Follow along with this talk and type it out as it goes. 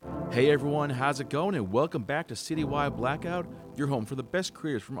Hey everyone, how's it going? And welcome back to Citywide Blackout, your home for the best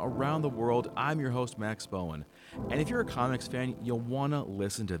creators from around the world. I'm your host, Max Bowen. And if you're a comics fan, you'll want to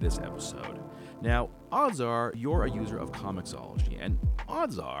listen to this episode. Now, odds are you're a user of Comixology, and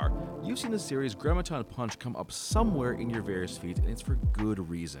odds are you've seen the series Grammaton Punch come up somewhere in your various feeds, and it's for good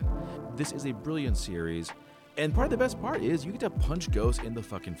reason. This is a brilliant series, and part of the best part is you get to punch ghosts in the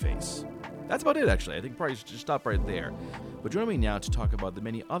fucking face. That's about it, actually. I think probably should just stop right there. But joining me now to talk about the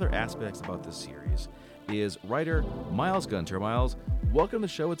many other aspects about this series is writer Miles Gunter. Miles, welcome to the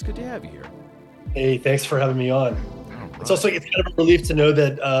show. It's good to have you here. Hey, thanks for having me on. Right. It's kind of a relief to know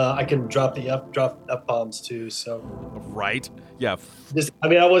that I can drop F bombs too. So Right? Yeah.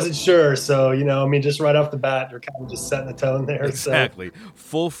 I wasn't sure. So just right off the bat, you're kind of just setting the tone there. Exactly.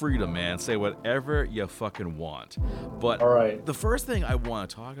 Full freedom, man. Say whatever you fucking want. But All right. The first thing I want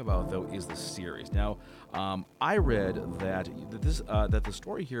to talk about, though, is the series. Now, I read that the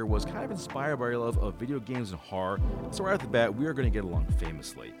story here was kind of inspired by your love of video games and horror. So right off the bat, we are going to get along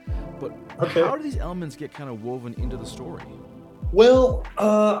famously. But How do these elements get kind of woven into the story? Well,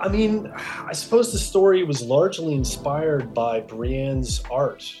 I suppose the story was largely inspired by Brienne's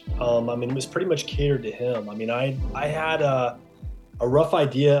art. It was pretty much catered to him. I had a rough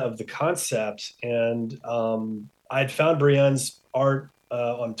idea of the concept, and I had found Brienne's art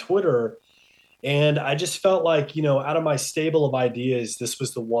on Twitter, and I just felt like, out of my stable of ideas, this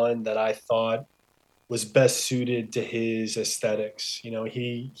was the one that I thought was best suited to his aesthetics.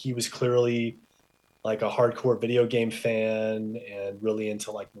 He was clearly like a hardcore video game fan and really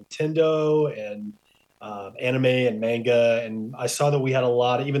into like Nintendo and anime and manga. And I saw that we had a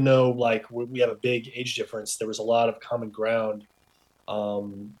lot, even though like we have a big age difference, there was a lot of common ground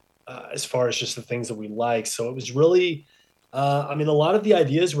as far as just the things that we like. So it was really, a lot of the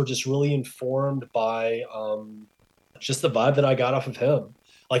ideas were just really informed by just the vibe that I got off of him.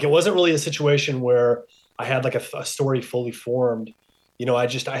 Like, it wasn't really a situation where I had like a story fully formed.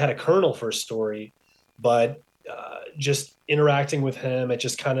 I had a kernel for a story, but just interacting with him, it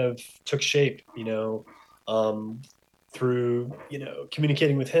just kind of took shape, through,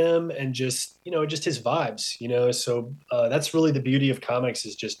 communicating with him and just his vibes. So that's really the beauty of comics,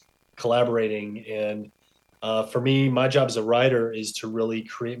 is just collaborating. And for me, my job as a writer is to really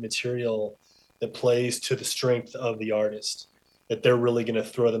create material that plays to the strength of the artist, that they're really going to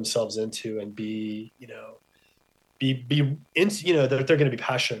throw themselves into and be that they're going to be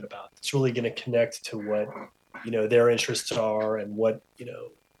passionate about. It's really going to connect to what their interests are and what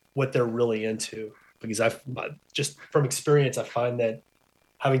they're really into. Because I've just from experience, I find that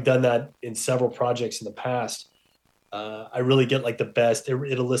having done that in several projects in the past, I really get like the best. It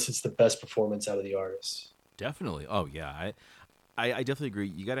elicits the best performance out of the artist. Definitely. Oh, yeah. I definitely agree.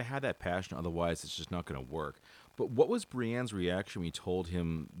 You got to have that passion, otherwise it's just not going to work. But what was Brienne's reaction when you told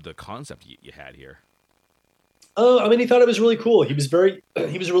him the concept you had here? He thought it was really cool. He was really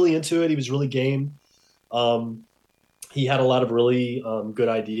into it. He was really game. He had a lot of really good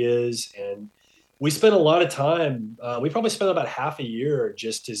ideas, and we spent a lot of time. We probably spent about half a year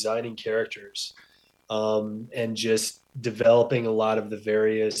just designing characters, and just developing a lot of the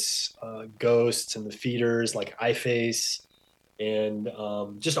various ghosts and the feeders, like Eyeface, and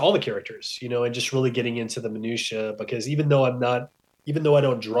just all the characters, and just really getting into the minutia. Because even though I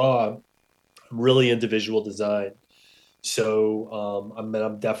don't draw, I'm really into visual design. So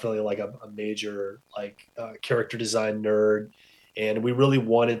I'm definitely like a major character design nerd, and we really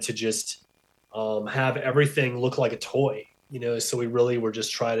wanted to just have everything look like a toy. So we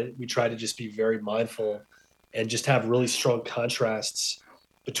try to just be very mindful and just have really strong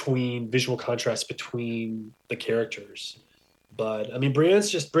visual contrasts between the characters. But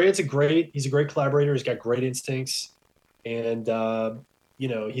Brienne's a great collaborator. He's got great instincts, and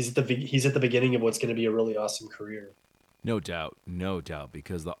he's at the beginning of what's going to be a really awesome career. No doubt,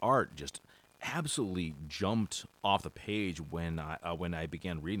 because the art just absolutely jumped off the page when I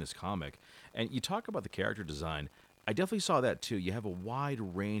began reading this comic. And you talk about the character design. I definitely saw that too. You have a wide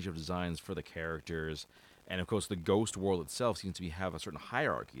range of designs for the characters, and of course, the ghost world itself seems to have a certain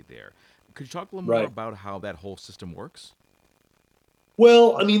hierarchy there. Could you talk a little more about how that whole system works?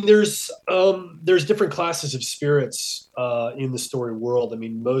 Well, there's different classes of spirits in the story world.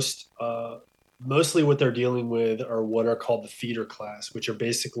 Mostly what they're dealing with are what are called the feeder class, which are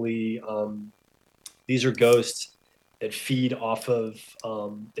basically these are ghosts that feed off of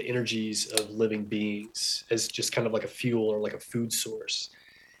the energies of living beings as just kind of like a fuel or like a food source.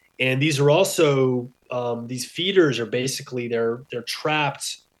 And these are also these feeders are basically they're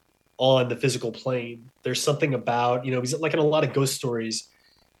trapped on the physical plane. There's something about, like in a lot of ghost stories,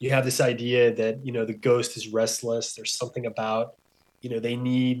 you have this idea that, the ghost is restless. There's something about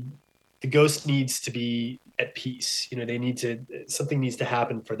the ghost needs to be at peace. Something needs to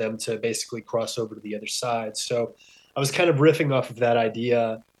happen for them to basically cross over to the other side. So I was kind of riffing off of that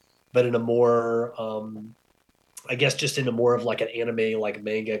idea, but in a more, I guess, just in a more of like an anime, like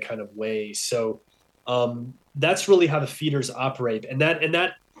manga kind of way. So that's really how the feeders operate,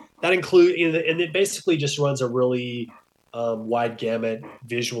 that include, and it basically just runs a really wide gamut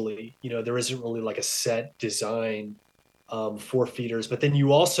visually. There isn't really like a set design for feeders, but then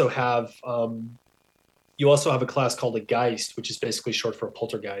you also have a class called a Geist, which is basically short for a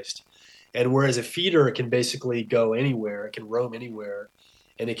poltergeist. And whereas a feeder can basically go anywhere, it can roam anywhere,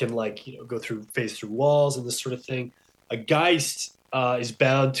 and it can go phase through walls and this sort of thing. A Geist is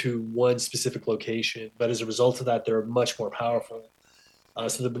bound to one specific location, but as a result of that, they're much more powerful.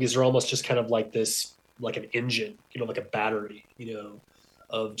 Because they're almost just kind of like this, like an engine, like a battery,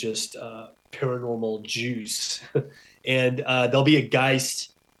 of just paranormal juice. And there'll be a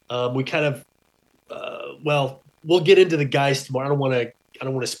Geist. We kind of we'll get into the Geist more. I don't want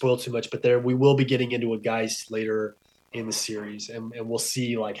to spoil too much, but we will be getting into a Geist later in the series, and we'll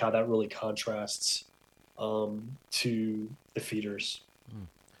see like how that really contrasts to the feeders.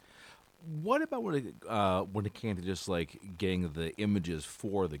 What about when it came to just like getting the images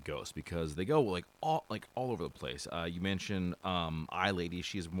for the ghost, because they go all over the place. You mentioned Eye Lady;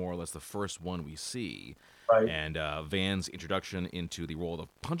 she's more or less the first one we see, Right. and Van's introduction into the role of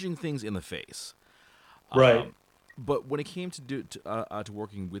punching things in the face. Right. But when it came to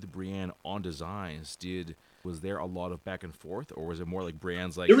working with Brienne on designs, was there a lot of back and forth, or was it more like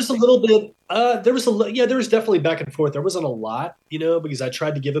Brienne's like? There was a little bit. There was definitely back and forth. There wasn't a lot, because I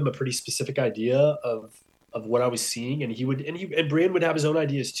tried to give him a pretty specific idea of what I was seeing, and and Brienne would have his own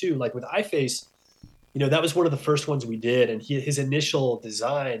ideas too. Like with Eyeface, that was one of the first ones we did, and his initial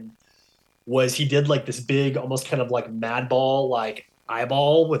design was he did like this big, almost kind of like Madball like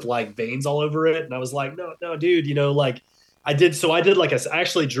eyeball with like veins all over it, and I was like, no, dude, like I did like I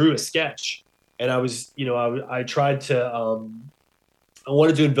actually drew a sketch, and I was, I tried to, I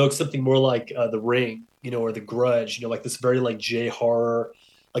wanted to invoke something more like The Ring, or The Grudge, like this very like J horror,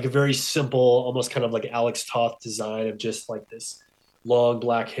 like a very simple, almost kind of like Alex Toth design of just like this long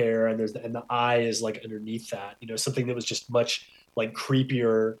black hair, and the eye is like underneath that, something that was just much like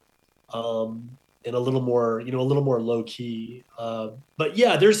creepier, and a little more, a little more low key. But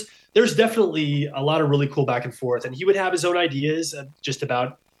yeah, there's definitely a lot of really cool back and forth, and he would have his own ideas just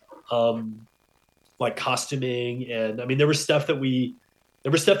about like costuming, and I mean, there was stuff that we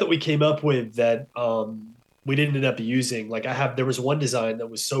came up with that we didn't end up using. Like there was one design that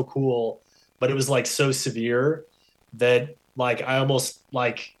was so cool, but it was like so severe that like I almost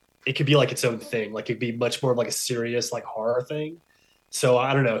like it could be like its own thing. Like it'd be much more of like a serious like horror thing. So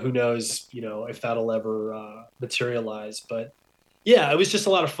I don't know. Who knows? If that'll ever materialize. But yeah, it was just a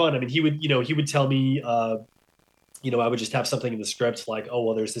lot of fun. I mean, he would tell me, I would just have something in the script like, oh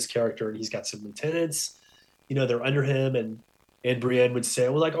well, there's this character and he's got some lieutenants, they're under him, and Brienne would say,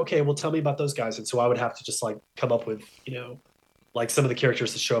 well, like, okay, well, tell me about those guys. And so I would have to just like come up with, like some of the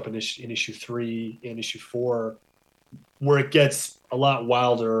characters that show up in issue 3 and issue 4, where it gets a lot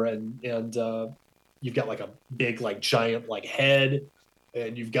wilder, and you've got like a big like giant like head,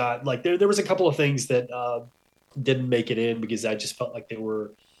 and you've got like there was a couple of things that didn't make it in because I just felt like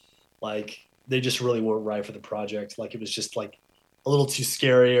they just really weren't right for the project. Like it was just like a little too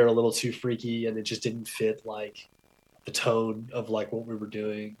scary or a little too freaky, and it just didn't fit like the tone of like what we were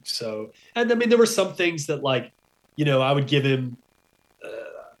doing. So, and I mean, there were some things that like, I would give him,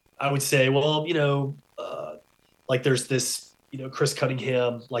 I would say, well, like there's this, Chris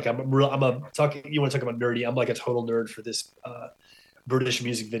Cunningham, like you want to talk about nerdy. I'm like a total nerd for this British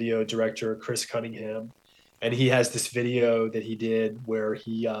music video director, Chris Cunningham. And he has this video that he did where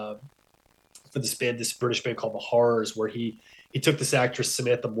he, for this British band called The Horrors, where he took this actress,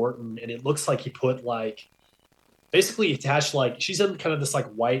 Samantha Morton, and it looks like he put like, basically attached, like she's in kind of this like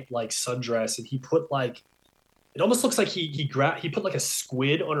white like sundress, and he put like, it almost looks like he put like a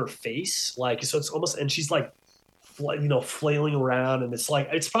squid on her face, like, so it's almost, and she's like flailing around, and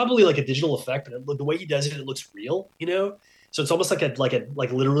it's probably like a digital effect, but the way he does it, it looks real, so it's almost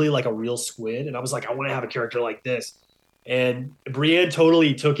like literally like a real squid. And I was like, I want to have a character like this. And Brienne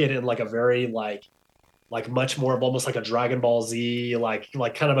totally took it in like a very like much more of almost like a Dragon Ball Z, like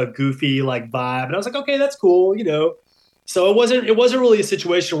kind of a goofy like vibe. And I was like, okay, that's cool, So it wasn't really a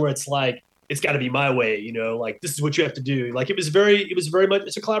situation where it's like, it's got to be my way, like this is what you have to do. Like it was very much,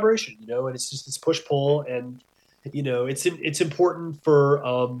 it's a collaboration, and it's just this push pull, and it's important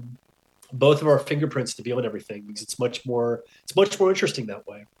for both of our fingerprints to be on everything, because it's much more interesting that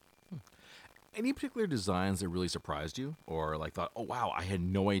way. Any particular designs that really surprised you, or like thought, oh wow, I had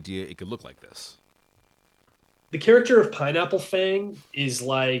no idea it could look like this? The character of Pineapple Fang is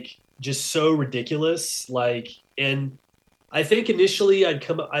like just so ridiculous. Like, and I think initially I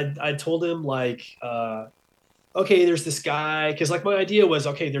told him like, okay, there's this guy, because like my idea was,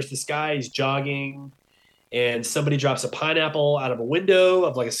 okay, there's this guy, he's jogging, and somebody drops a pineapple out of a window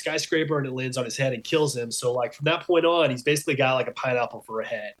of like a skyscraper, and it lands on his head and kills him. So like from that point on, he's basically got like a pineapple for a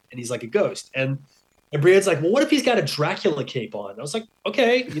head, and he's like a ghost. And Brienne's like, well, what if he's got a Dracula cape on? I was like,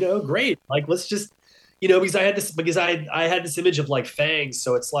 okay, great. Like, let's just, because I had this image of like fangs,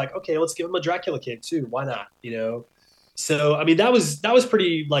 so it's like, okay, let's give him a Dracula cape too. Why not? So I mean, that was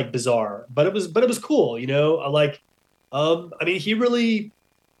pretty like bizarre, but it was cool. I like, I mean, he really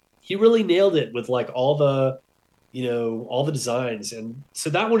nailed it with like all the designs. And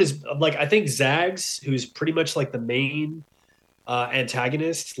so that one is like, I think Zags, who's pretty much like the main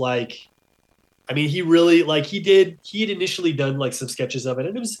antagonist, like, I mean, he really like he had initially done like some sketches of it,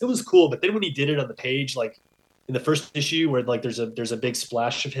 and it was cool. But then when he did it on the page, like in the first issue, where like there's a big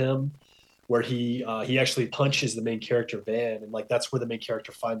splash of him, where he actually punches the main character Van, and like that's where the main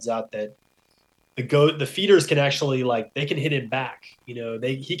character finds out that the feeders can actually like they can hit him back.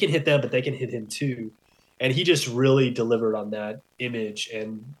 He can hit them, but they can hit him too. And he just really delivered on that image.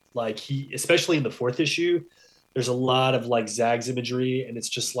 And like he, especially in the fourth issue, there's a lot of like Zags imagery, and it's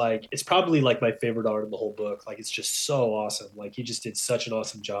just like it's probably like my favorite art in the whole book. Like it's just so awesome. Like he just did such an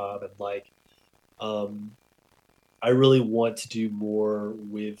awesome job, and like I really want to do more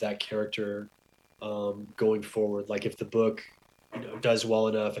with that character going forward. Like if the book does well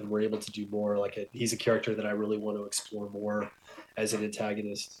enough and we're able to do more, like he's a character that I really want to explore more as an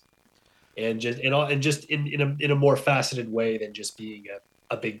antagonist, and just in a more faceted way than just being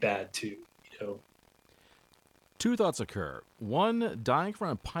a big bad too. Two thoughts occur. One, dying from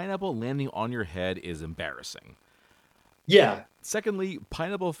a pineapple landing on your head is embarrassing. Yeah. Secondly,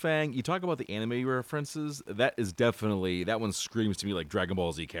 Pineapple Fang, you talk about the anime references, that one screams to me like Dragon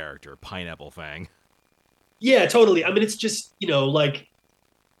Ball Z character, Pineapple Fang. Yeah, totally. I mean, it's just, like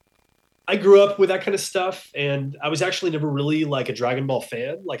I grew up with that kind of stuff, and I was actually never really like a Dragon Ball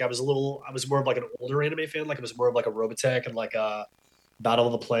fan. Like I was more of like an older anime fan. Like I was more of like a Robotech and like a Battle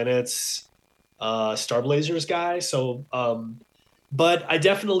of the Planets, Star Blazers guy. So, but I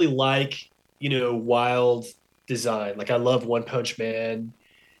definitely like, wild design. Like I love One Punch Man,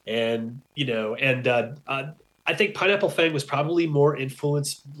 and I think Pineapple Fang was probably more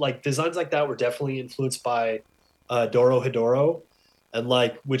influenced. Like designs like that were definitely influenced by Doro Hidoro, and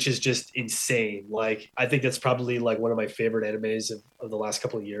like which is just insane. Like I think that's probably like one of my favorite animes of the last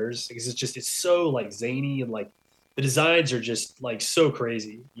couple of years, because it's so like zany, and like the designs are just like so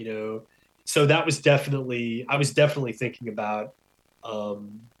crazy. So I was definitely thinking about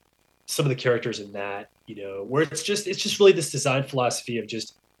some of the characters in that, where it's just really this design philosophy of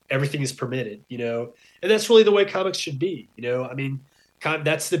just everything is permitted, and that's really the way comics should be. I mean,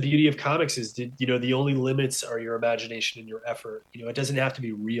 that's the beauty of comics is that, the only limits are your imagination and your effort. It doesn't have to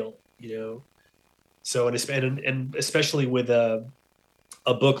be real. So and especially with a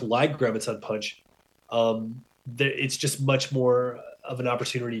book like Grammaton Punch, it's just much more of an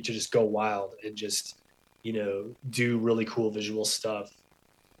opportunity to just go wild and just do really cool visual stuff.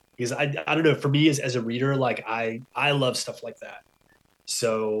 Because I don't know, for me as a reader, like I love stuff like that.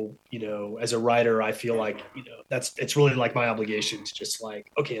 So, as a writer, I feel like, it's really like my obligation to just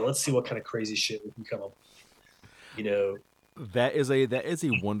like, okay, let's see what kind of crazy shit we can come up with. That is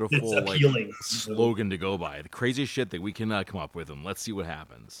a wonderful like slogan to go by. The craziest shit that we can come up with, and let's see what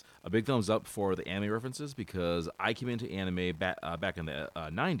happens. A big thumbs up for the anime references, because I came into anime back in the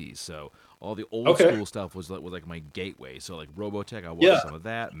 90s, so all the old school stuff was like my gateway. So like Robotech, I watched some of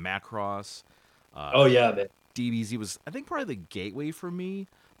that. Macross. Oh yeah, man. DBZ was, I think, probably the gateway for me,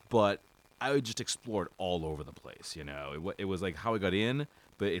 but I just explored all over the place. It was like how I got in,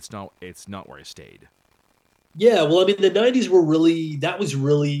 but it's not where I stayed. Yeah, well, I mean, the '90s was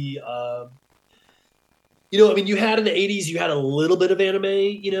really, I mean, you had in the '80s, you had a little bit of anime,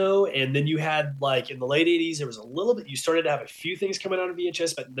 and then you had like in the late '80s, there was a little bit. You started to have a few things coming out of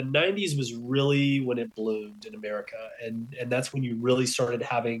VHS, but the '90s was really when it bloomed in America, and that's when you really started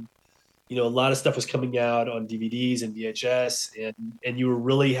having. A lot of stuff was coming out on DVDs and VHS, and you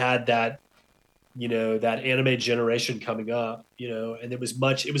really had that, that anime generation coming up, and it was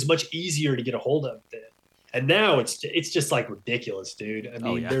much easier to get a hold of then. And now it's just like ridiculous, dude. I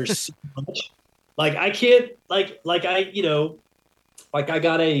mean, there's so much. Like I can't like I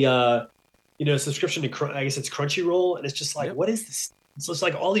got a subscription to I guess it's Crunchyroll, and it's just like, what is this? So it's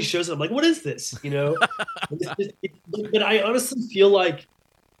like all these shows, and I'm like, what is this? But I honestly feel like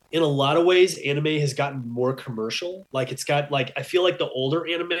in a lot of ways, anime has gotten more commercial. Like it's got like I feel like the older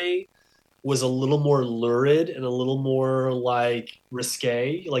anime was a little more lurid and a little more like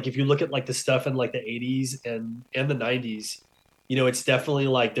risque. Like if you look at like the stuff in like the 80s and the 90s, it's definitely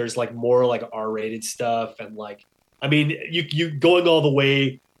like there's like more like R-rated stuff and like I mean you going all the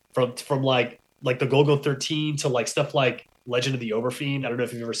way from like the Golgo 13 to like stuff like Legend of the Overfiend. I don't know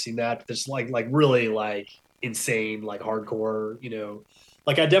if you've ever seen that, but there's like really like insane like hardcore.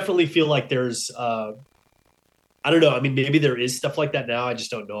 Like I definitely feel like there's I don't know. I mean, maybe there is stuff like that now. I just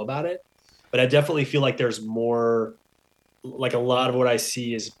don't know about it. But I definitely feel like there's more like a lot of what I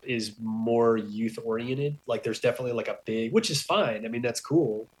see is more youth oriented. Like there's definitely like a big, which is fine. I mean, that's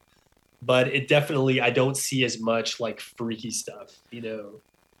cool. But it definitely I don't see as much like freaky stuff,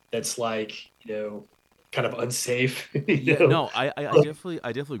 that's like, kind of unsafe. Yeah, no, I definitely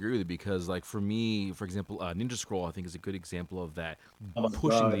agree with you because, like, for me, for example, Ninja Scroll, I think is a good example of that Oh my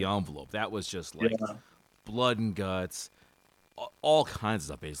pushing the God. envelope. That was just like Yeah. blood and guts, all kinds of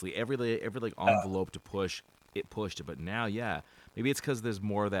stuff. Basically, every like envelope to push, it pushed it. But now, yeah, maybe it's because there's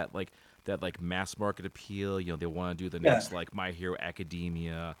more of that mass market appeal. They want to do the Yeah. next like My Hero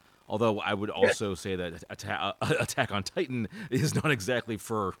Academia. Although I would Yeah. also say that Attack on Titan is not exactly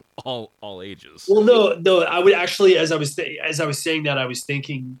for all ages. Well, no, no. I would actually, as I was saying that, I was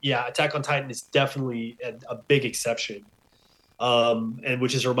thinking, yeah, Attack on Titan is definitely a big exception. And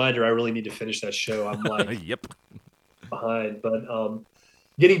which is a reminder, I really need to finish that show. I'm like Yep. behind, but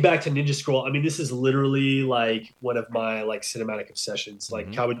getting back to Ninja Scroll, I mean, this is literally like one of my like cinematic obsessions. Like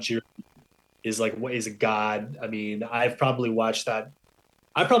Hmm. Kawajiri is like what is a god. I mean, I've probably watched that.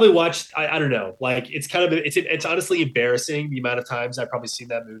 I probably watched. I don't know. Like it's kind of it's honestly embarrassing the amount of times I've probably seen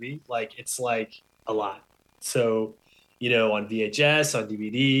that movie. Like it's like a lot. So, on VHS, on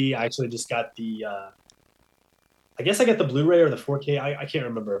DVD. I actually just got the. I guess I got the Blu-ray or the 4K. I can't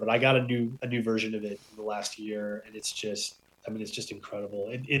remember, but I got a new version of it in the last year, and it's just. I mean, it's just incredible.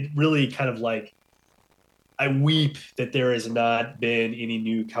 It really kind of like I weep that there has not been any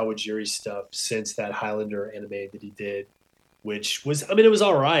new Kawajiri stuff since that Highlander anime that he did, which was, I mean, it was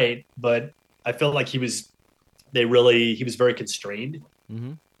all right, but I felt like he was very constrained,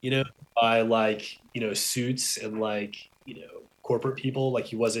 Hmm. you know, by like, suits and like, corporate people. Like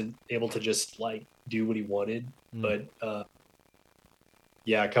he wasn't able to just like do what he wanted. Mm. But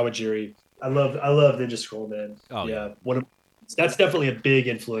yeah, Kawajiri, I love Ninja Scroll, man. Oh yeah, Yeah, that's definitely a big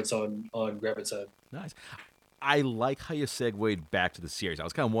influence on Grammaton. nice. I like how you segued back to the series. I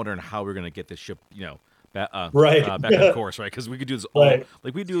was kind of wondering how we are gonna get this ship, Right. back on course, right? Because we could do this all Right.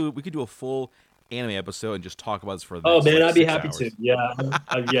 like we could do a full anime episode and just talk about this for the Oh next man, like I'd be six happy to. hours.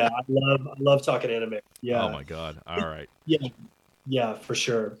 Yeah, yeah, I love talking anime. Oh Yeah, my god! All right, yeah, yeah, for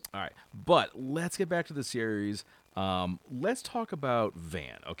sure. all right. But let's get back to the series. Let's talk about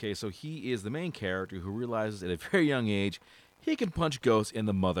Van. Okay, so he is the main character who realizes at a very young age he can punch ghosts in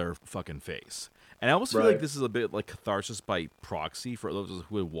the motherfucking face. And I almost feel like Right. this is a bit like catharsis by proxy for those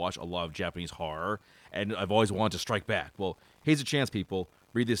who would watch a lot of Japanese horror. And I've always wanted to strike back. Well, here's a chance, people.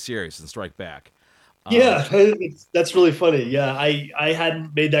 Read this series and strike back. Um, Yeah, that's really funny. Yeah, I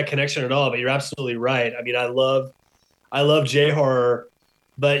hadn't made that connection at all, but you're absolutely right. I mean, I love J horror,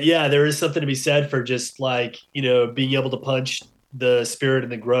 but yeah, there is something to be said for just like being able to punch the spirit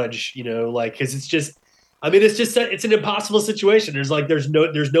and the grudge. Like because it's just, I mean, it's an impossible situation. There's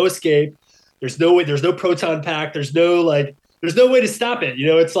no escape. There's no way. There's no proton pack. There's no way to stop it.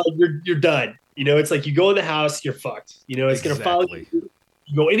 It's like you're done. It's like you go in the house, you're fucked. It's gonna follow exactly. you.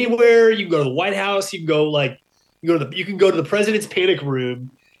 You go anywhere. You can go to the White House. You can go like you can go to the president's panic room,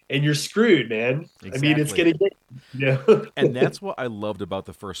 and you're screwed, man. I mean, it's Exactly. gonna get And that's what I loved about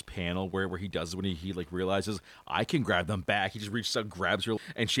the first panel where he does when he like realizes I can grab them back. He just reaches out, grabs her,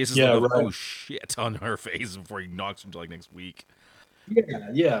 and she has this look Yeah, of right. oh shit on her face before he knocks her into like next week. Yeah,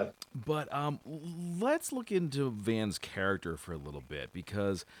 yeah, But let's look into Van's character for a little bit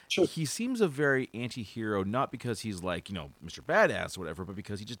because sure. he seems a very anti-hero, not because he's like, Mr. Badass or whatever, but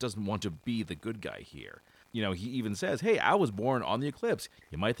because he just doesn't want to be the good guy here. He even says, hey, I was born on the eclipse.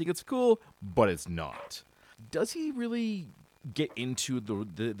 You might think it's cool, but it's not. Does he really get into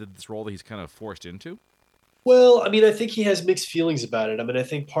this role that he's kind of forced into? Well, I mean, I think he has mixed feelings about it. I mean, I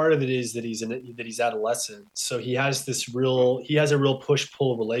think part of it is that he's adolescent, so he has a real push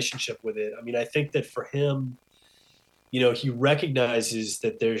pull relationship with it. I mean, I think that for him, he recognizes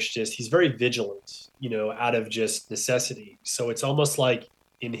that he's very vigilant, out of just necessity. So it's almost like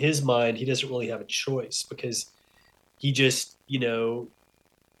in his mind, he doesn't really have a choice because he just, he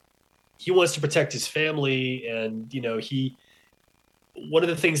wants to protect his family and, one of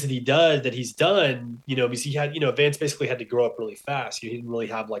the things that he's done, because Vance basically had to grow up really fast. He didn't really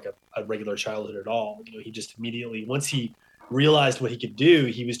have like a regular childhood at all. He just immediately, once he realized what he could do,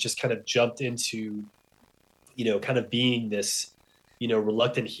 he was just kind of jumped into, kind of being this,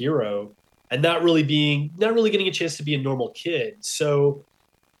 reluctant hero and not really getting a chance to be a normal kid. So,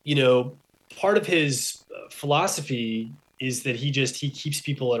 you know, part of his philosophy is that he keeps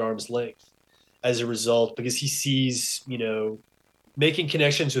people at arm's length as a result, because he sees, making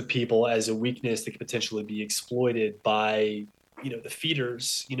connections with people as a weakness that could potentially be exploited by, the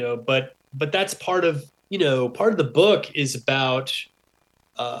feeders, but that's part of the book is about,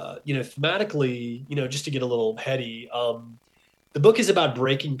 thematically, just to get a little heady, the book is about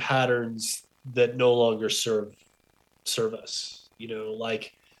breaking patterns that no longer serve us,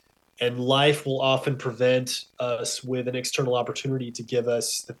 like, and life will often prevent us with an external opportunity to give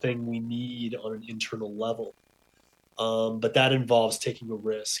us the thing we need on an internal level. But that involves taking a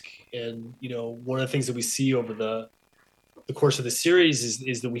risk. And, one of the things that we see over the course of the series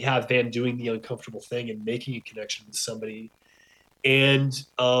is that we have Van doing the uncomfortable thing and making a connection with somebody. And,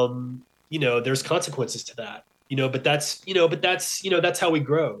 there's consequences to that, that's how we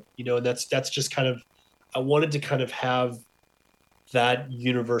grow, and that's just kind of, I wanted to kind of have that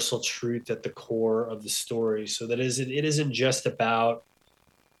universal truth at the core of the story, so that it isn't just about,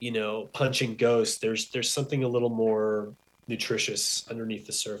 punching ghosts. There's something a little more nutritious underneath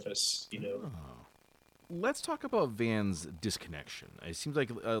the surface. Oh. Let's talk about Van's disconnection. It seems like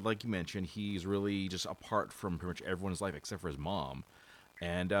you mentioned, he's really just apart from pretty much everyone's life except for his mom.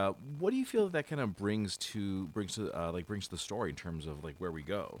 And what do you feel that kind of brings to the story in terms of like where we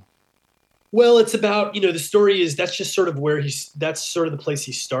go? Well, it's about, the story is, that's just sort of that's sort of the place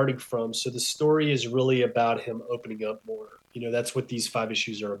he's starting from. So the story is really about him opening up more. That's what these 5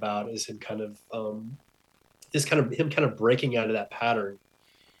 issues are about, is him kind of, him kind of breaking out of that pattern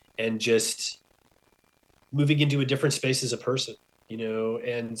and just moving into a different space as a person,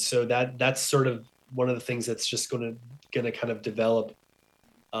 and so that's sort of one of the things that's just going to kind of develop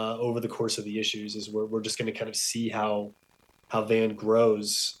over the course of the issues, is we're just going to kind of see how Van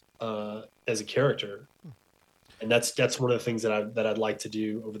grows as a character. And that's one of the things that I'd like to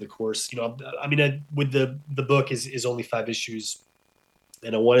do over the course. I mean, with the book is only 5 issues,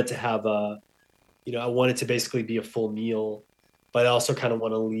 and I wanted to have I wanted to basically be a full meal, but I also kind of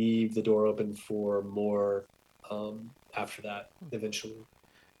want to leave the door open for more after that eventually.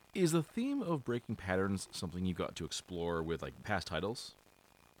 Is the theme of breaking patterns something you got to explore with like past titles?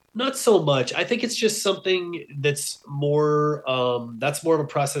 Not so much. I think it's just something that's more of a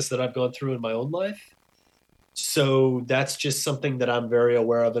process that I've gone through in my own life. So that's just something that I'm very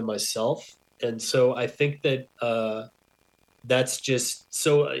aware of in myself. And so I think that that's just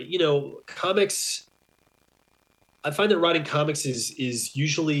so, comics. I find that writing comics is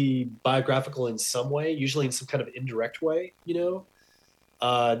usually biographical in some way, usually in some kind of indirect way,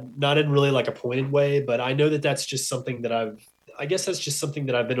 not in really like a pointed way, but I know that that's just something that I guess that's just something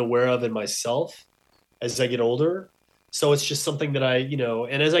that I've been aware of in myself as I get older. So it's just something that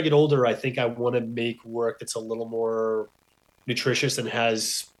and as I get older, I think I want to make work that's a little more nutritious and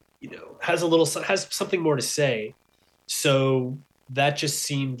has something more to say. So that just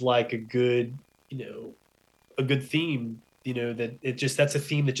seemed like a good theme, that's a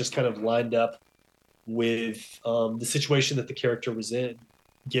theme that just kind of lined up with the situation that the character was in,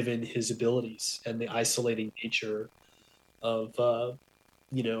 given his abilities and the isolating nature of,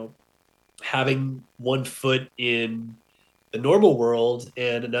 having one foot in the normal world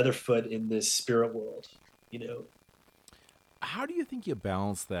and another foot in this spirit world, you know. How do you think you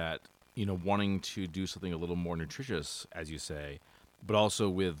balance that, wanting to do something a little more nutritious, as you say, but also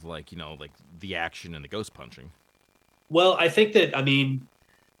with like the action and the ghost punching? Well, I think that, I mean,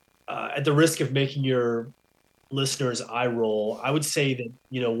 at the risk of making your listeners eye roll, I would say that,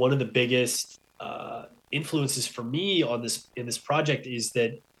 one of the biggest influences for me on this in this project is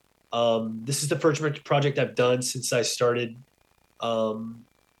that this is the first project I've done since I started um,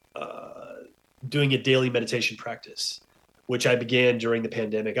 uh, doing a daily meditation practice, which I began during the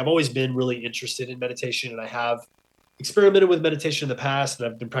pandemic. I've always been really interested in meditation, and I have experimented with meditation in the past, and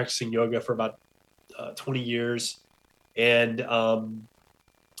I've been practicing yoga for about 20 years. And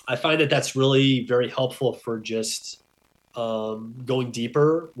I find that that's really very helpful for just going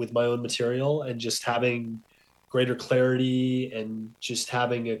deeper with my own material and just having greater clarity and just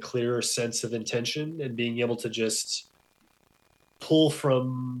having a clearer sense of intention and being able to just pull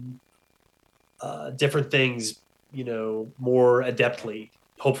from different things, more adeptly,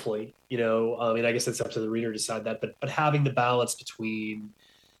 hopefully. I mean, I guess it's up to the reader to decide that, but having the balance between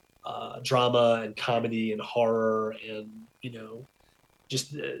drama and comedy and horror and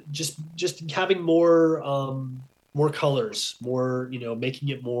just having more colors, more, making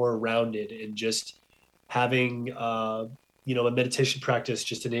it more rounded, and just having a meditation practice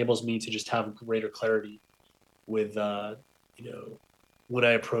just enables me to just have greater clarity with you know when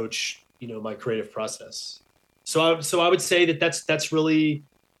I approach my creative process. So I would say that that's really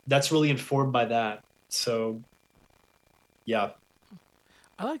informed by that. So yeah.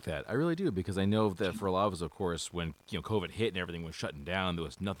 I like that. I really do because I know that for a lot of us, of course, when COVID hit and everything was shutting down, there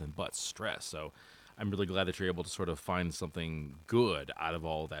was nothing but stress. So I'm really glad that you're able to sort of find something good out of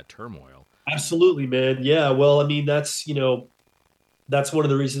all that turmoil. Absolutely, man. Yeah. Well, I mean, that's one of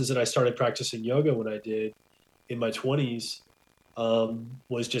the reasons that I started practicing yoga when I did in my 20s,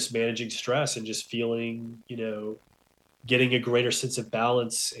 was just managing stress and just feeling, getting a greater sense of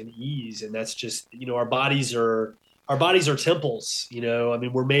balance and ease. And that's just, our bodies are temples. I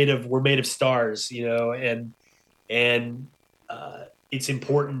mean, we're made of stars. And it's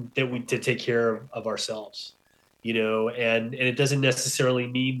important that we to take care of ourselves. And it doesn't necessarily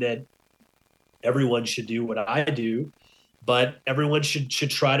mean that everyone should do what I do, but everyone should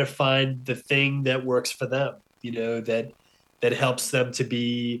try to find the thing that works for them. That helps them to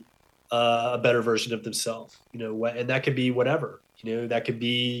be a better version of themselves. And that could be whatever. That could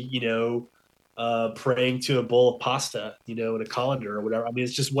be praying to a bowl of pasta, in a colander or whatever. I mean,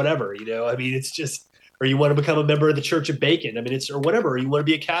 it's just whatever. I mean, it's just. Or you want to become a member of the Church of Bacon. I mean, or whatever. Or you want to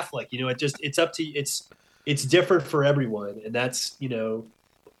be a Catholic. It's up to it's different for everyone, and that's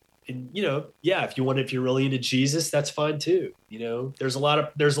and yeah, if you're really into Jesus, that's fine too. There's a lot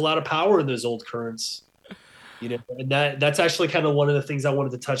of power in those old currents. And that's actually kind of one of the things I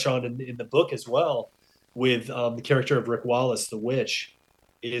wanted to touch on in the book as well, with the character of Rick Wallace, the witch,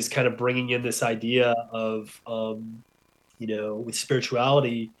 is kind of bringing in this idea of with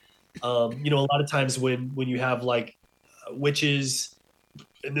spirituality. A lot of times when you have like witches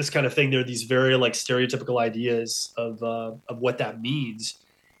and this kind of thing, there are these very like stereotypical ideas of what that means.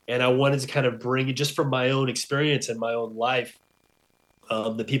 And I wanted to kind of bring it just from my own experience and my own life.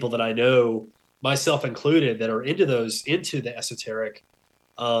 The people that I know, myself included, that are into the esoteric,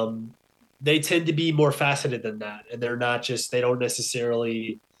 they tend to be more faceted than that. And they don't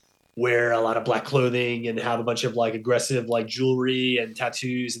necessarily wear a lot of black clothing and have a bunch of like aggressive like jewelry and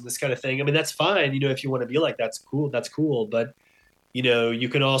tattoos and this kind of thing. I mean, that's fine. If you want to be like, that's cool. That's cool. But, you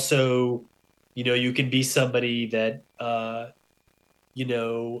can also, you can be somebody that,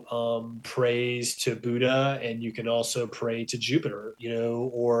 prays to Buddha, and you can also pray to Jupiter,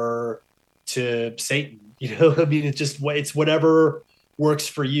 or to Satan. I mean, it's whatever works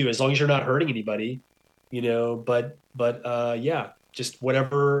for you, as long as you're not hurting anybody, but yeah, just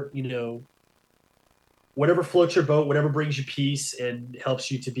whatever floats your boat, whatever brings you peace and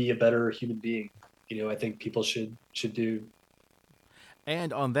helps you to be a better human being, I think people should do.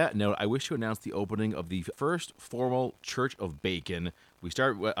 And on that note, I wish to announce the opening of the first formal Church of Bacon. We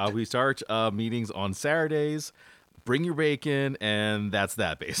start meetings on Saturdays. Bring your bacon, and that's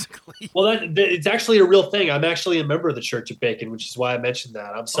that basically. Well, it's actually a real thing. I'm actually a member of the Church of Bacon, which is why I mentioned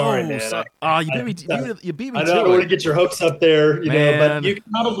that. I'm sorry, man. You beat me. You beat me I to don't it, want to get your hopes up there, but man. you can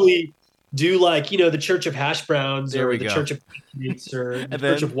probably do like the Church of Hash Browns, There or we the go. Church of Pancakes, or the And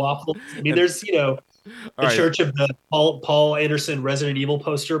Church then, of Waffles. I mean, and, there's all the right. Church of the Paul Anderson Resident Evil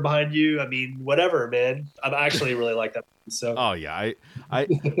poster behind you. I mean, whatever, man. I actually really like that. So Oh yeah,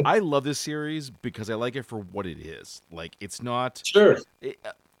 I love this series because I like it for what it is. Like it's not. sure,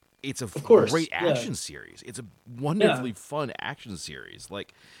 It's a of course, great yeah, action series. It's a yeah, wonderfully fun action series.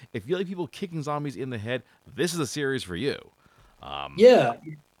 Like if you like people kicking zombies in the head, this is a series for you. Um, yeah.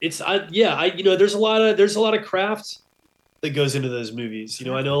 Yeah, there's a lot of craft that goes into those movies. I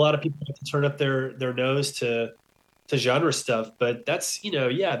know a exactly. lot of people have to turn up their nose to genre stuff, but that's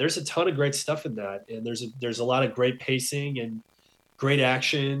yeah, there's a ton of great stuff in that, and there's a lot of great pacing and great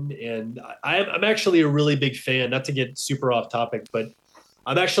action, and I'm actually a really big fan. Not to get super off topic, but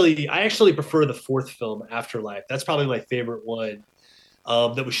I actually prefer the fourth film, Afterlife. That's probably my favorite one,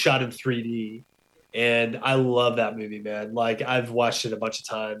 that was shot in 3D. And I love that movie, man. Like I've watched it a bunch of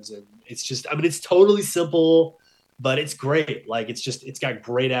times, and it's just, I mean, it's totally simple, but it's great. Like it's got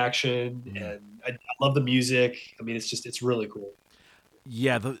great action, Mm. and I love the music. I mean, it's really cool.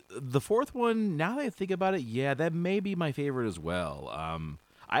 Yeah, the fourth one. Now that I think about it, yeah, that may be my favorite as well.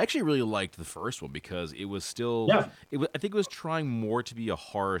 I actually really liked the first one because it was still, Yeah, I think it was trying more to be a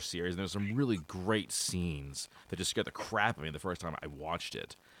horror series, and there's some really great scenes that just scared the crap out of me the first time I watched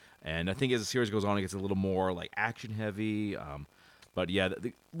it. And I think as the series goes on, it gets a little more like action heavy. But yeah,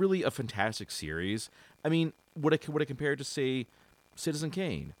 really a fantastic series. I mean, would I compare it to say Citizen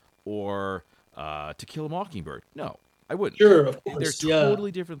Kane or To Kill a Mockingbird? No, I wouldn't. Sure, of They're course, yeah.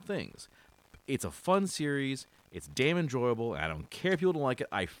 totally different things. It's a fun series. It's damn enjoyable. And I don't care if people don't like it.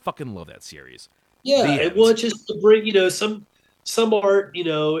 I fucking love that series. Yeah, The it well, end. it's just to bring, some art,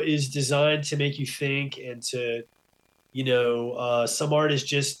 is designed to make you think and to, some art is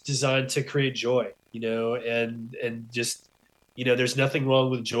just designed to create joy, and just, there's nothing wrong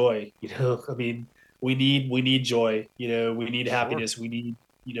with joy, I mean, we need joy, we need Sure. happiness, we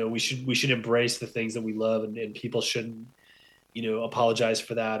should embrace the things that we love, and people shouldn't, apologize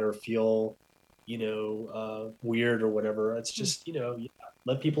for that or feel, weird or whatever. It's just, yeah,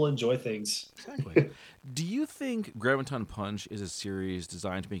 let people enjoy things. Exactly. Do you think Grammaton Punch is a series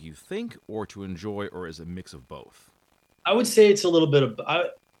designed to make you think or to enjoy, or is it a mix of both? I would say it's a little bit of.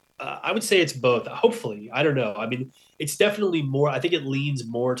 I would say it's both. Hopefully, I don't know. I mean, it's definitely more. I think it leans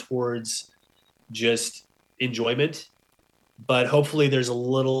more towards just enjoyment, but hopefully, there's a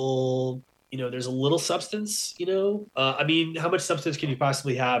little substance. I mean, how much substance can you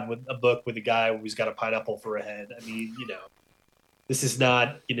possibly have with a book with a guy who's got a pineapple for a head? I mean, this is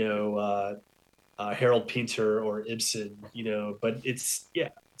not Harold Pinter or Ibsen, but it's yeah,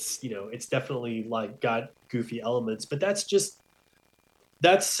 it's definitely like got goofy elements, but that's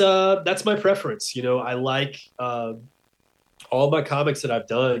my preference. I like all my comics that I've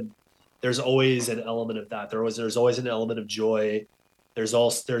done. There's always an element of that. There's always an element of joy. There's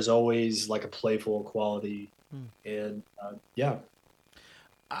always like a playful quality, Hmm. and yeah,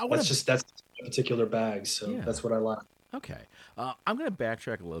 I want that's a particular bag. So Yeah. that's what I like. Okay. I'm going to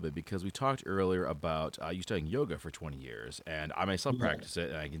backtrack a little bit because we talked earlier about you studying yoga for 20 years, and I myself Yeah. practice it,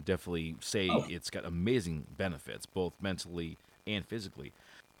 and I can definitely say Oh, it's got amazing benefits, both mentally and physically.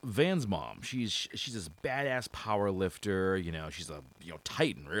 Van's mom, she's this badass power lifter. She's a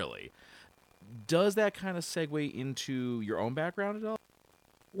titan, really. Does that kind of segue into your own background at all?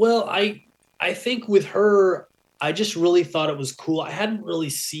 well, I think with her, I just really thought it was cool. I hadn't really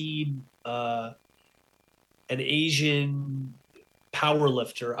seen an Asian power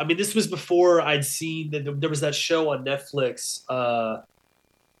lifter. I mean, this was before I'd seen that there was that show on Netflix. Oh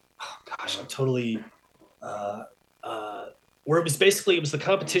gosh, I'm totally uh, uh, where it was the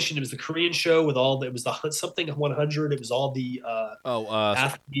competition. It was the Korean show with all the, it was the something 100. It was all the Oh,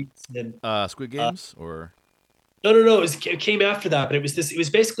 athletes and Squid uh, Games or no. It came after that, but it was this. It was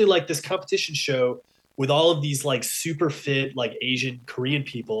basically like this competition show with all of these like super fit like Asian Korean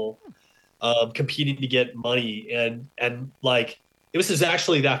people competing to get money, and like this was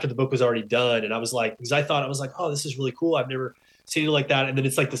actually after the book was already done, and I was like, because I was like, oh, this is really cool. I've never seen it like that, and then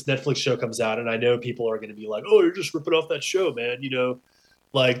it's like this Netflix show comes out, and I know people are going to be like, oh, you're just ripping off that show, man.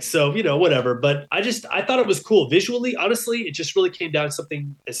 Like so, whatever. But I thought it was cool visually. Honestly, it just really came down to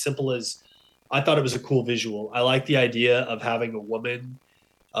something as simple as I thought it was a cool visual. I like the idea of having a woman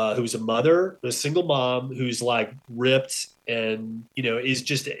who's a mother, a single mom who's like ripped and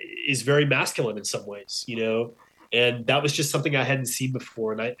is very masculine in some ways, and that was just something I hadn't seen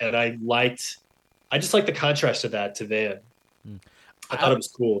before, and I just liked the contrast of that to Van. Hmm. I I thought it was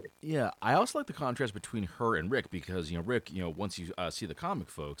cool. Yeah, I also like the contrast between her and Rick because Rick, once you see the comic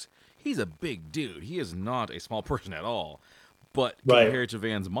folks, he's a big dude. He is not a small person at all. But Right, compared to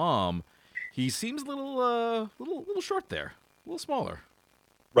Van's mom, he seems a little short there, a little smaller.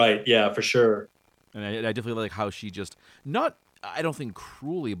 right, yeah, for sure. And I definitely like how she just not, I don't think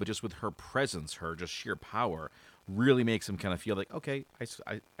cruelly, but just with her presence, her just sheer power, really makes him kind of feel like, okay,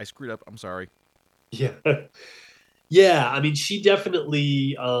 I screwed up. I'm sorry. Yeah, yeah. I mean, she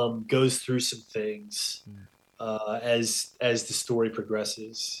definitely goes through some things Mm. as the story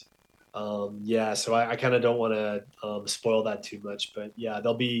progresses. Yeah, so I kind of don't want to spoil that too much, but yeah, uh,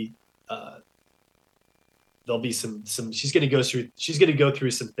 there'll be some. She's gonna go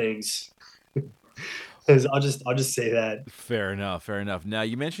through some things. I'll just say that. Fair enough. Fair enough. Now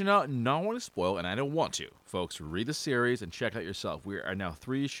you mentioned not want to spoil, and I don't want to. Folks, read the series and check it out yourself. We are now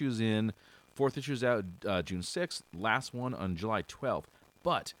 3 issues in. Fourth issue's out June 6th. Last one on July 12th.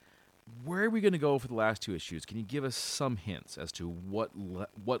 But where are we going to go for the last 2 issues? Can you give us some hints as to what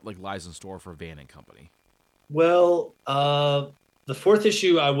like lies in store for Van and Company? Well, the fourth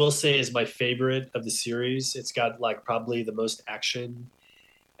issue I will say is my favorite of the series. It's got like probably the most action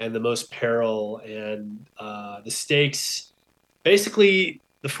and the most peril, and the stakes. Basically,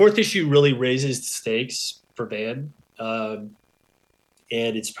 the fourth issue really raises the stakes for Van, and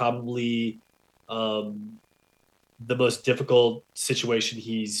it's probably um, the most difficult situation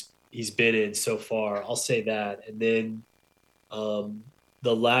he's been in so far. I'll say that, and then um,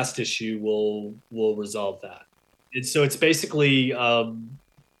 the last issue will resolve that. And so it's basically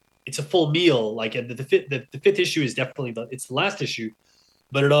it's a full meal. Like, and the fifth issue is definitely it's the last issue,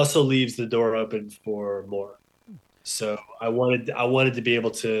 but it also leaves the door open for more. So I wanted to be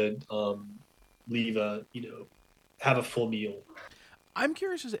able to leave a have a full meal. I'm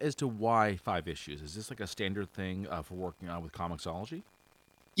curious as to why 5 issues. Is this like a standard thing for working on with comicsology?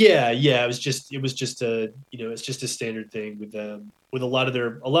 Yeah, yeah. It was just a it's just a standard thing with a lot of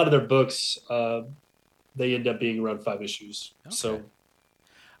their books. They end up being around 5 issues. Okay. So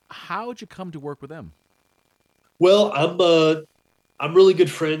How'd you come to work with them? well, I'm really good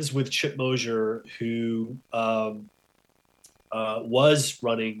friends with Chip Mosier, who was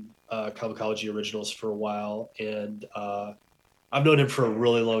running Comicology Originals for a while, and I've known him for a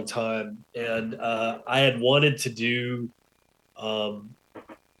really long time. And I had wanted to do. Um,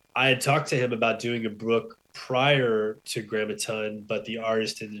 I had talked to him about doing a book prior to Grammaton, but the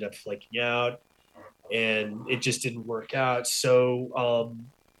artist ended up flaking out, and it just didn't work out. So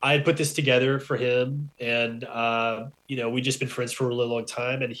I had put this together for him, and we just been friends for a really long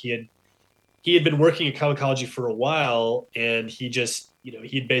time, and he had been working at Comicology for a while, and he just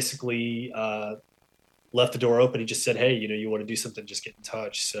he had basically left the door open. He just said, "Hey, you want to do something? Just get in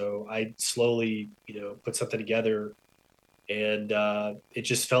touch." So I slowly put something together, and it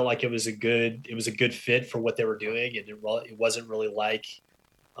just felt like it was a good fit for what they were doing, and it wasn't really like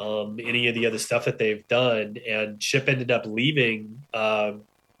any of the other stuff that they've done. And Chip ended up leaving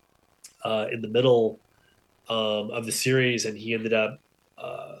in the middle of the series, and he ended up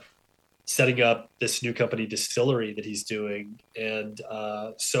setting up this new company distillery that he's doing. And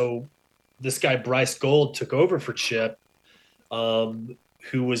so this guy Bryce Gold took over for Chip, um,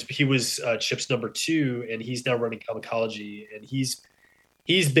 he was Chip's number two, and he's now running Comicology, and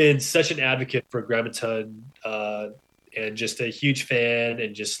he's been such an advocate for Grammaton, and just a huge fan,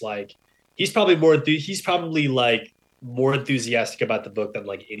 and just like he's probably like more enthusiastic about the book than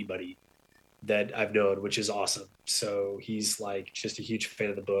like anybody that I've known, which is awesome. So he's like just a huge fan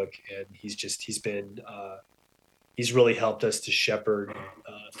of the book, and he's really helped us to shepherd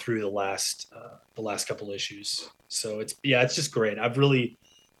through the last couple issues. So it's just great. I've really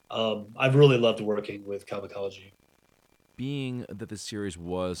loved working with Comicology. Being that the series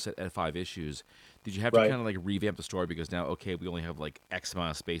was set at 5 issues, did you have to Right. kind of like revamp the story because now, okay, we only have like X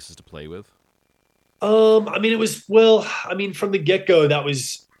amount of spaces to play with? I mean, it was well. I mean, from the get go,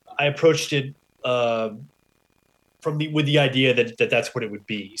 I approached it uh, with the idea that that's what it would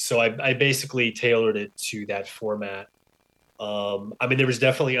be. So I basically tailored it to that format. I mean, there was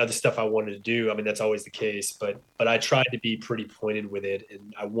definitely other stuff I wanted to do. I mean, that's always the case, but I tried to be pretty pointed with it,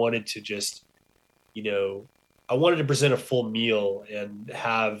 and I wanted to just, you know, I wanted to present a full meal and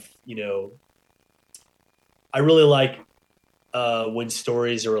have, I really like when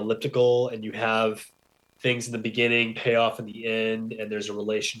stories are elliptical and you have things in the beginning, pay off in the end, and there's a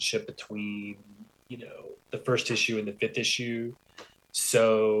relationship between, the first issue and the fifth issue.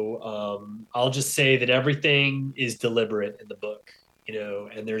 So I'll just say that everything is deliberate in the book,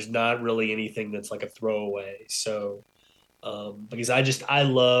 and there's not really anything that's like a throwaway. So because I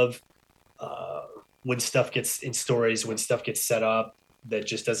love uh, when stuff gets in stories, when stuff gets set up that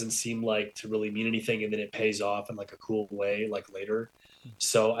just doesn't seem like to really mean anything, and then it pays off in like a cool way, like later.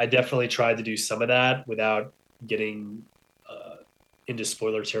 So I definitely tried to do some of that without getting into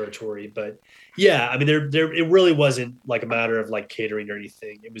spoiler territory. But yeah, I mean, there, it really wasn't like a matter of like catering or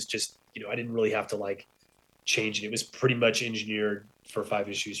anything. It was just, I didn't really have to like change it. It was pretty much engineered for 5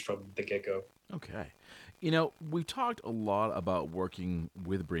 issues from the get go. Okay. We've talked a lot about working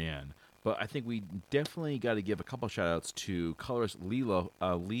with Brienne, but I think we definitely got to give a couple shout outs to colorist Lee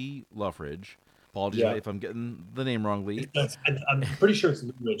Luffridge. Apologies Yeah, if I'm getting the name wrong, Lee. I'm pretty sure it's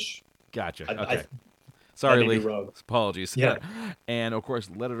Rich. Gotcha. I Okay. I Sorry, may be Lee. wrong. Apologies. Yeah. And of course,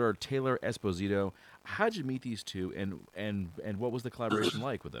 editor Taylor Esposito. How'd you meet these two, and what was the collaboration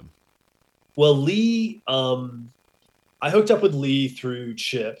like with them? Well, Lee, I hooked up with Lee through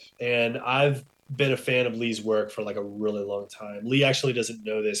Chip, and I've been a fan of Lee's work for like a really long time. Lee actually doesn't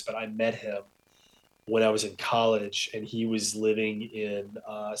know this, but I met him when I was in college, and he was living in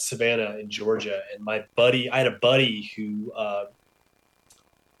Savannah in Georgia. And I had a buddy who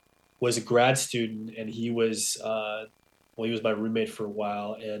was a grad student, and he was my roommate for a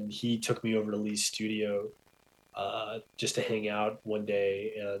while, and he took me over to Lee's studio just to hang out one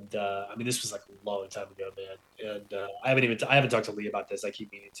day. And I mean, this was like a long time ago, man. And I haven't talked to Lee about this. I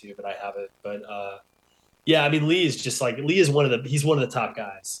keep meaning to, but I haven't. But yeah, I mean, Lee is he's one of the top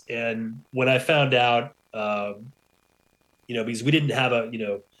guys. And when I found out, because we didn't have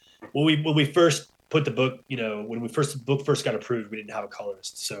when we first put the book, when the book first got approved, we didn't have a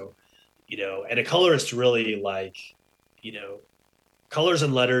colorist. So, and a colorist really like, you know, colors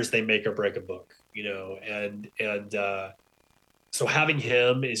and letters, they make or break a book, and So having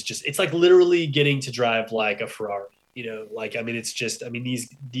him is just, it's like literally getting to drive like a Ferrari, like, I mean, it's just, I mean,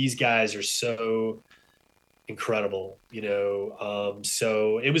 these guys are so incredible,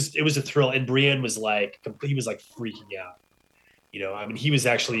 so it was a thrill. And Brienne was like, he was like freaking out, I mean, he was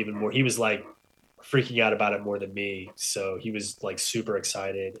actually even more, he was like freaking out about it more than me. So he was like super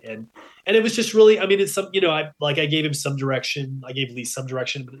excited. And it was just really, I mean, it's some, I gave him some direction. I gave Lee some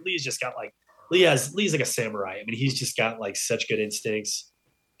direction, but Lee's just got like, Lee's like a samurai. I mean, he's just got like such good instincts,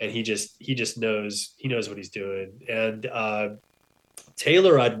 and he just knows what he's doing. And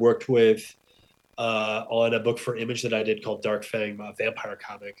Taylor, I'd worked with on a book for Image that I did called Dark Fang, a vampire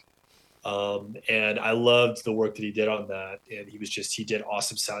comic. And I loved the work that he did on that. And he did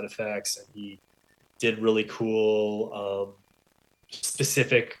awesome sound effects, and he did really cool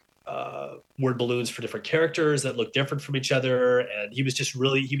specific word balloons for different characters that look different from each other. And he was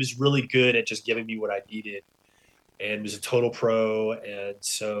really good at just giving me what I needed, and was a total pro. And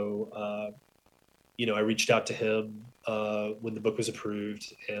so I reached out to him when the book was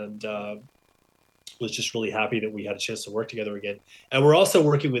approved, and was just really happy that we had a chance to work together again. And we're also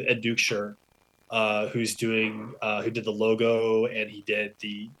working with Ed Dukeshire, who did the logo, and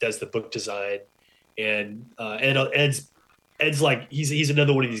does the book design. And Ed's like, he's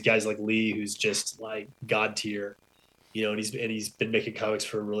another one of these guys like Lee, who's just like god tier, and he's been making comics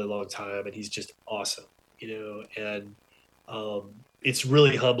for a really long time, and he's just awesome, and it's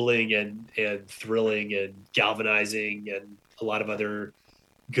really humbling and thrilling and galvanizing and a lot of other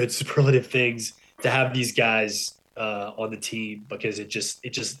good superlative things to have these guys on the team, because it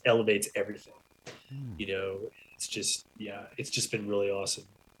just elevates everything. It's just been really awesome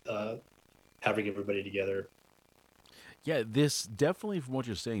having everybody together. Yeah, this definitely, from what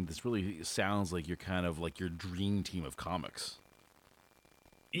you're saying, this really sounds like you're kind of like your dream team of comics.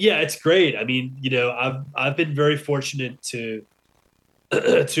 Yeah, it's great. I mean, I've been very fortunate to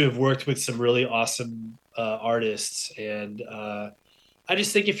to have worked with some really awesome artists. And I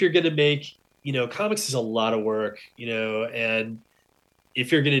just think if you're going to make, comics is a lot of work, and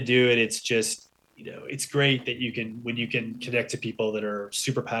if you're going to do it, it's just, it's great that when you can connect to people that are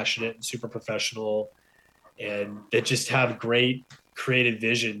super passionate and super professional, and that just have great creative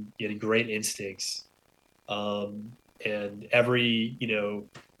vision and great instincts. And every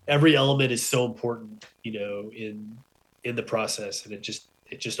element is so important, in the process, and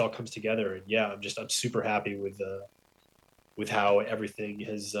it just all comes together. And yeah, I'm super happy with how everything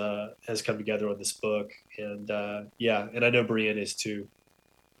has come together on this book. And yeah, and I know Brienne is too.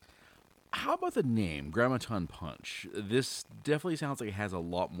 How about the name, Grammaton Punch? This definitely sounds like it has a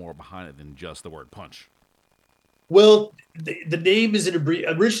lot more behind it than just the word punch. Well, the name is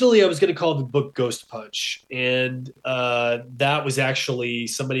originally I was going to call the book Ghost Punch, and that was actually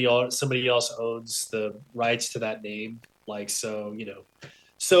somebody else owns the rights to that name. Like, so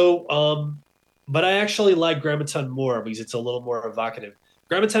but I actually like Grammaton more because it's a little more evocative.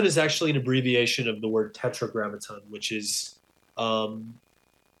 Grammaton is actually an abbreviation of the word tetragrammaton, which is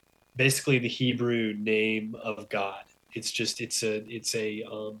basically the Hebrew name of God.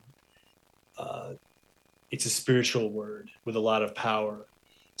 Uh, it's a spiritual word with a lot of power.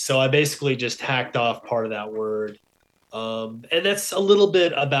 So I basically just hacked off part of that word, and that's a little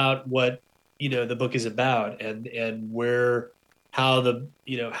bit about what the book is about, and where how the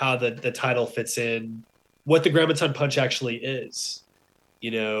title fits in, what the Grammaton Punch actually is,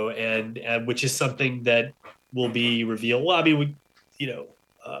 and which is something that will be revealed. Well, I mean,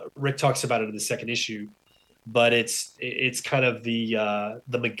 Rick talks about it in the second issue, but it's kind of the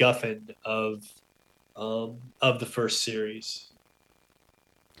MacGuffin of the first series.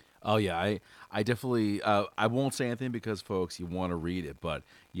 Oh yeah, I definitely I won't say anything because folks, you want to read it, but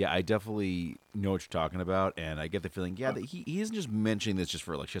yeah, I definitely know what you're talking about, and I get the feeling, yeah, that he isn't just mentioning this just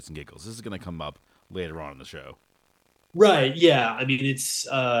for like shits and giggles. This is gonna come up later on in the show. Right. Yeah. I mean,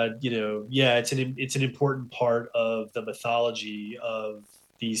 yeah, it's an important part of the mythology of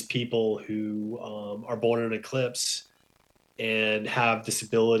these people who are born in an eclipse and have this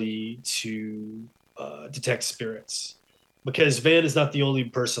ability to detect spirits. Because Van is not the only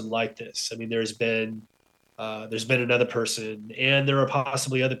person like this. I mean, there's been another person, and there are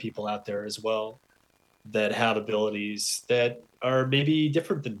possibly other people out there as well that have abilities that are maybe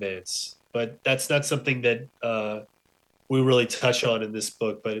different than Van's. But that's not something that we really touch on in this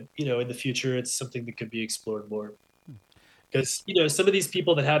book. But in the future, it's something that could be explored more. Because some of these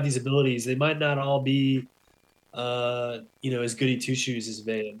people that have these abilities, they might not all be as goody two shoes as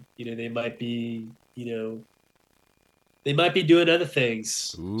Van. They might be doing other things.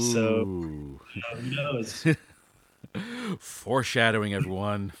 So Ooh. who knows? Foreshadowing,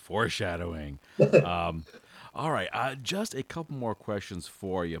 everyone. Foreshadowing. Um, All right, just a couple more questions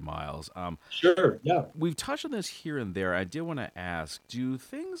for you, Miles. Sure. Yeah. We've touched on this here and there. I did want to ask, do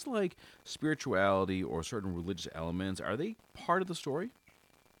things like spirituality or certain religious elements, are they part of the story?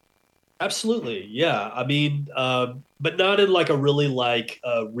 Absolutely. Yeah. I mean, but not in like a really like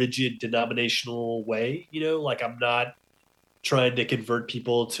rigid denominational way. Like I'm not trying to convert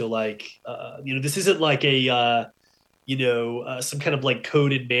people to like, this isn't like a some kind of like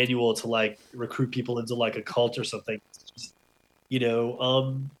coded manual to like recruit people into like a cult or something. It's just, you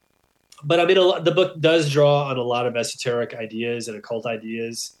know, but I mean, the book does draw on a lot of esoteric ideas and occult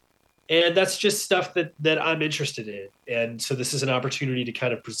ideas, and that's just stuff that I'm interested in. And so this is an opportunity to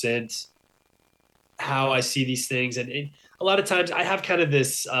kind of present how I see these things. And a lot of times, I have kind of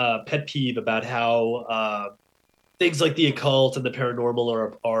this pet peeve about how things like the occult and the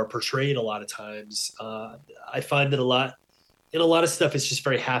paranormal are portrayed a lot of times. I find that a lot of stuff is just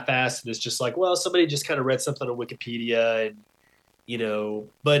very half-assed, and it's just like, well, somebody just kind of read something on Wikipedia, and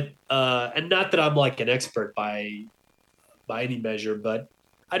but and not that I'm like an expert by any measure, but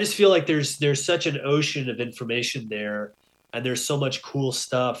I just feel like there's such an ocean of information there, and there's so much cool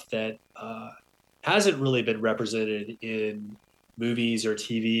stuff that hasn't really been represented in movies or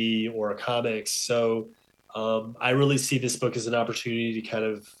TV or comics. So I really see this book as an opportunity to kind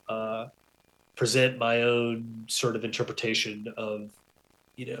of present my own sort of interpretation of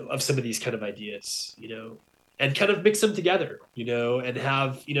some of these kind of ideas, and kind of mix them together, and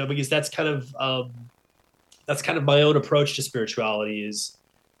have, because that's kind of my own approach to spirituality is,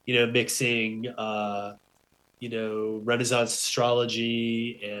 mixing, Renaissance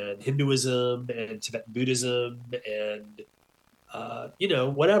astrology and Hinduism and Tibetan Buddhism and,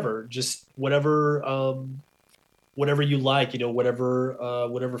 whatever, just whatever you like,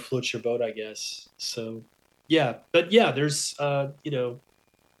 whatever floats your boat, I guess. So, yeah, but yeah, there's, I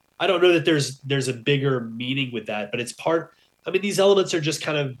don't know that there's a bigger meaning with that, but it's part. I mean, these elements are just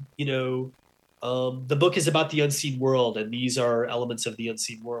kind of, the book is about the unseen world, and these are elements of the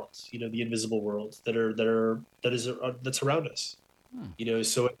unseen world, the invisible world that's around us.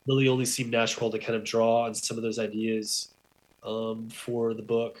 So it really only seemed natural to kind of draw on some of those ideas for the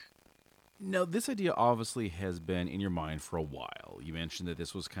book. Now, this idea obviously has been in your mind for a while. You mentioned that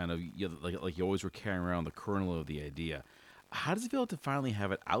this was kind of like you always were carrying around the kernel of the idea. How does it feel to finally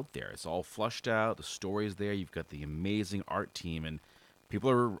have it out there? It's all flushed out. The story's there. You've got the amazing art team, and people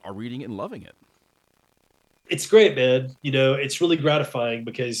are reading it and loving it. It's great, man. It's really gratifying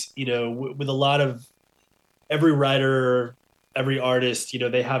because, with a lot of every writer, every artist,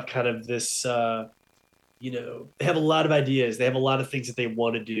 they have kind of this, they have a lot of ideas. They have a lot of things that they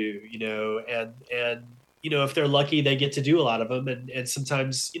want to do, and if they're lucky, they get to do a lot of them. And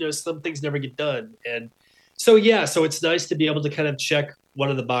sometimes, some things never get done. And so, yeah, so it's nice to be able to kind of check one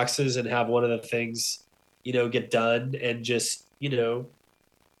of the boxes and have one of the things, get done, and just,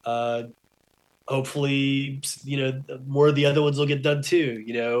 hopefully, more of the other ones will get done too,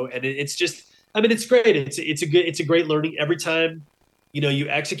 and it's just, I mean, it's great. It's a great learning every time, you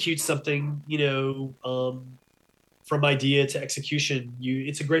execute something, from idea to execution,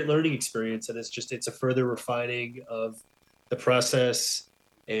 it's a great learning experience. And it's a further refining of the process,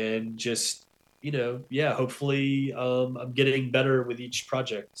 and just, yeah, hopefully, I'm getting better with each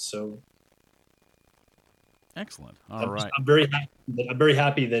project. So excellent. All right. I'm very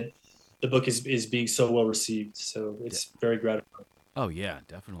happy that the book is being so well received. So it's very gratifying. Oh yeah,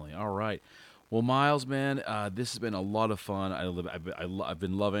 definitely. All right. Well, Miles, man, this has been a lot of fun. I've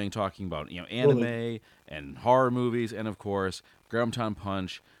been loving talking about anime and horror movies, and of course, Grammaton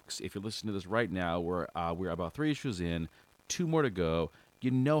Punch. If you're listening to this right now, we're about 3 issues in, 2 more to go.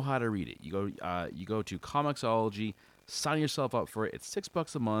 You know how to read it. You go to Comixology, sign yourself up for it. It's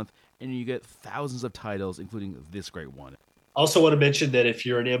 $6 a month, and you get thousands of titles, including this great one. Also, want to mention that if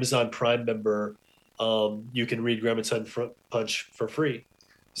you're an Amazon Prime member, you can read Grammaton Punch for free.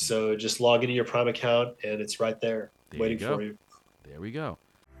 So just log into your Prime account, and it's right there waiting for you. There we go.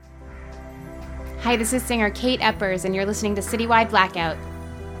 Hi, this is singer Kate Eppers, and you're listening to Citywide Blackout.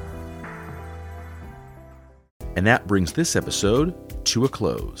 And that brings this episode to a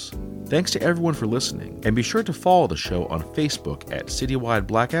close. Thanks to everyone for listening, and be sure to follow the show on Facebook at Citywide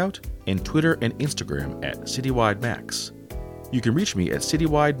Blackout and Twitter and Instagram at CitywideMax. You can reach me at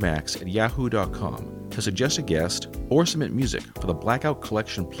citywidemax@yahoo.com to suggest a guest or submit music for the Blackout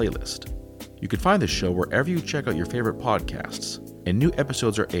Collection playlist. You can find this show wherever you check out your favorite podcasts, and new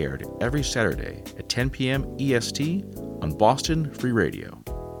episodes are aired every Saturday at 10 p.m. EST on Boston Free Radio.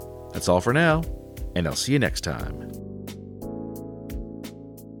 That's all for now, and I'll see you next time.